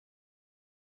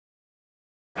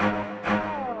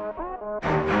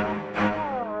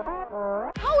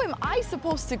I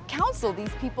supposed to counsel these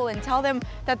people and tell them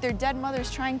that their dead mother's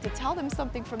trying to tell them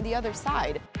something from the other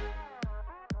side?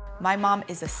 My mom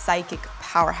is a psychic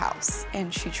powerhouse,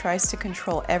 and she tries to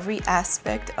control every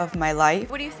aspect of my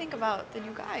life. What do you think about the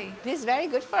new guy? He's very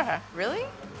good for her. Really?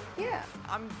 Yeah.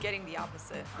 I'm getting the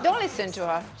opposite. Don't listen to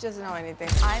her. She doesn't know anything.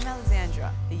 I'm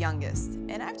Alexandra, the youngest,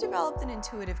 and I've developed an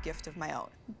intuitive gift of my own.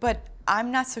 But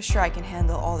I'm not so sure I can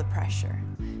handle all the pressure.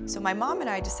 So my mom and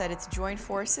I decided to join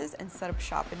forces and set up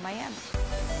shop in Miami.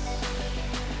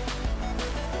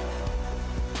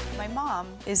 My mom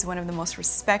is one of the most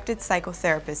respected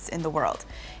psychotherapists in the world,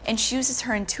 and she uses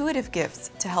her intuitive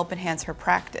gifts to help enhance her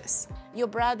practice. Your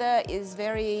brother is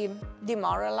very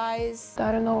demoralized.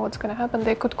 I don't know what's gonna happen.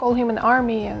 They could call him an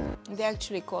army and... They're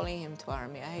actually calling him to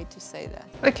army. I hate to say that.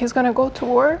 like he's gonna go to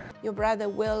war? Your brother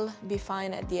will be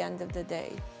fine at the end of the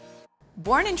day.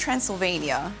 Born in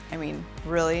Transylvania, I mean,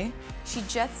 really? She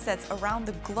jet sets around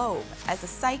the globe as a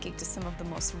psychic to some of the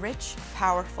most rich,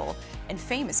 powerful, and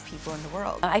famous people in the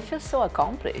world. I feel so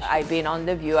accomplished. I've been on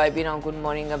The View, I've been on Good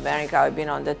Morning America, I've been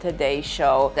on the Today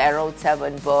Show. I wrote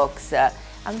 7 books.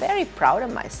 I'm very proud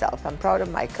of myself. I'm proud of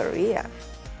my career.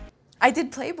 I did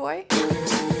Playboy.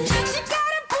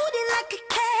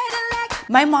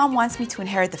 My mom wants me to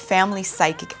inherit the family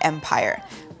psychic empire.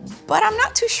 But I'm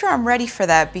not too sure I'm ready for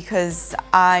that because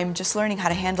I'm just learning how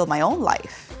to handle my own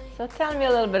life. So tell me a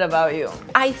little bit about you.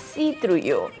 I see through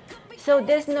you. So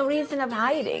there's no reason of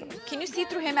hiding. Can you see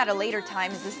through him at a later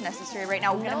time? Is this necessary right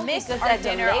now? We're gonna miss because our at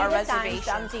dinner, a later our time, reservation.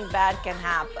 something bad can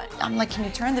happen. I'm like, can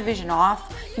you turn the vision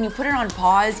off? Can you put it on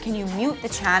pause? Can you mute the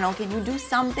channel? Can you do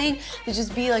something to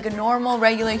just be like a normal,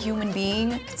 regular human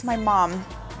being? It's my mom.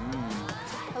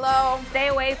 Hello? Stay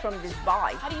away from this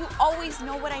boy. How do you always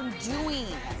know what I'm doing?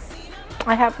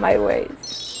 I have my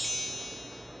ways.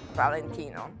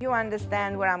 Valentino, you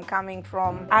understand where I'm coming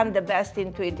from. I'm the best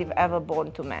intuitive ever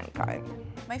born to mankind.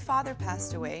 My father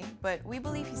passed away, but we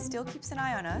believe he still keeps an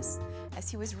eye on us as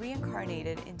he was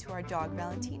reincarnated into our dog,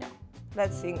 Valentino.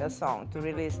 Let's sing a song to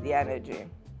release the energy.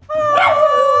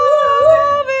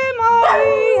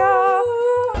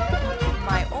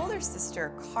 My older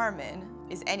sister, Carmen,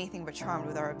 is anything but charmed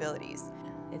with our abilities.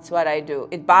 It's what I do.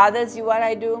 It bothers you what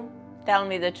I do? Tell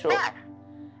me the truth. Yes.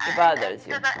 It bothers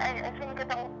you. I think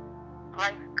it's all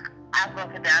like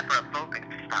abracadabra bogus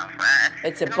stuff.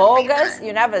 It's a bogus?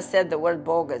 You never said the word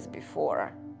bogus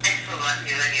before.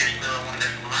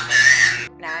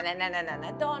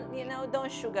 No.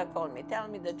 Don't sugarcoat me. Tell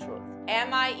me the truth.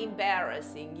 Am I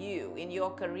embarrassing you in your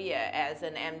career as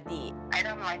an MD? I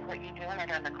don't like what you do and I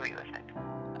don't agree with it.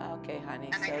 Okay, honey.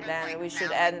 And I So just then like we should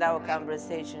now- end our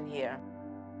conversation here.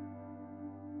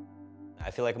 I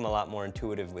feel like I'm a lot more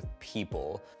intuitive with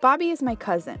people. Bobby is my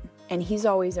cousin, and he's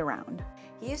always around.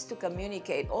 He used to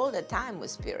communicate all the time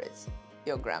with spirits,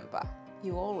 your grandpa.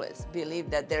 You always believe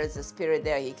that there is a spirit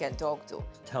there he can talk to.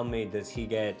 Tell me, does he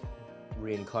get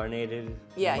reincarnated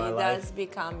Yeah, in my he life? does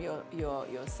become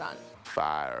your son.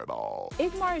 Fireball.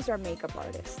 Igmar is our makeup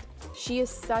artist. She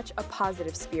is such a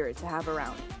positive spirit to have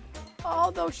around,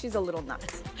 although she's a little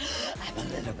nuts. I'm a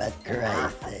little bit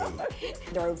crazy.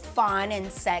 They're fun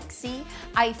and sexy.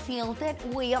 I feel that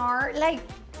we are like,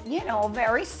 you know,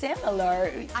 very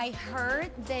similar. I heard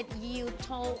that you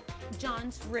told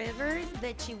John's Rivers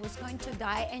that she was going to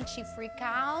die and she freaked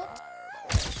out.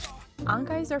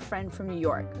 Anka is our friend from New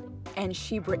York, and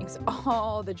she brings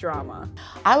all the drama.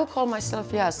 I would call myself,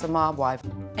 yes, a mob wife.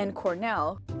 And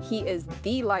Cornell, he is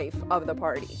the life of the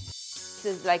party. This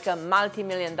is like a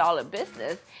multi-million-dollar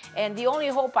business, and the only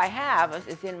hope I have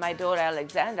is in my daughter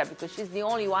Alexandra, because she's the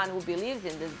only one who believes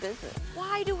in this business.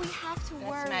 Why do we have to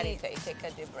worry? Let's meditate. Take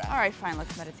a deep breath. All right, fine,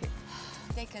 let's meditate.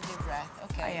 Take a deep breath.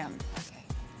 Okay. I am. Okay.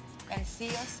 And see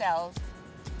yourself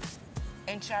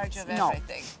in charge of No.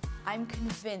 everything. I'm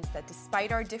convinced that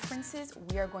despite our differences,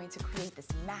 we are going to create this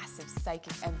massive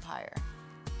psychic empire.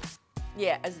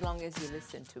 Yeah, as long as you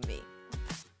listen to me.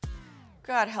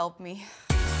 God help me.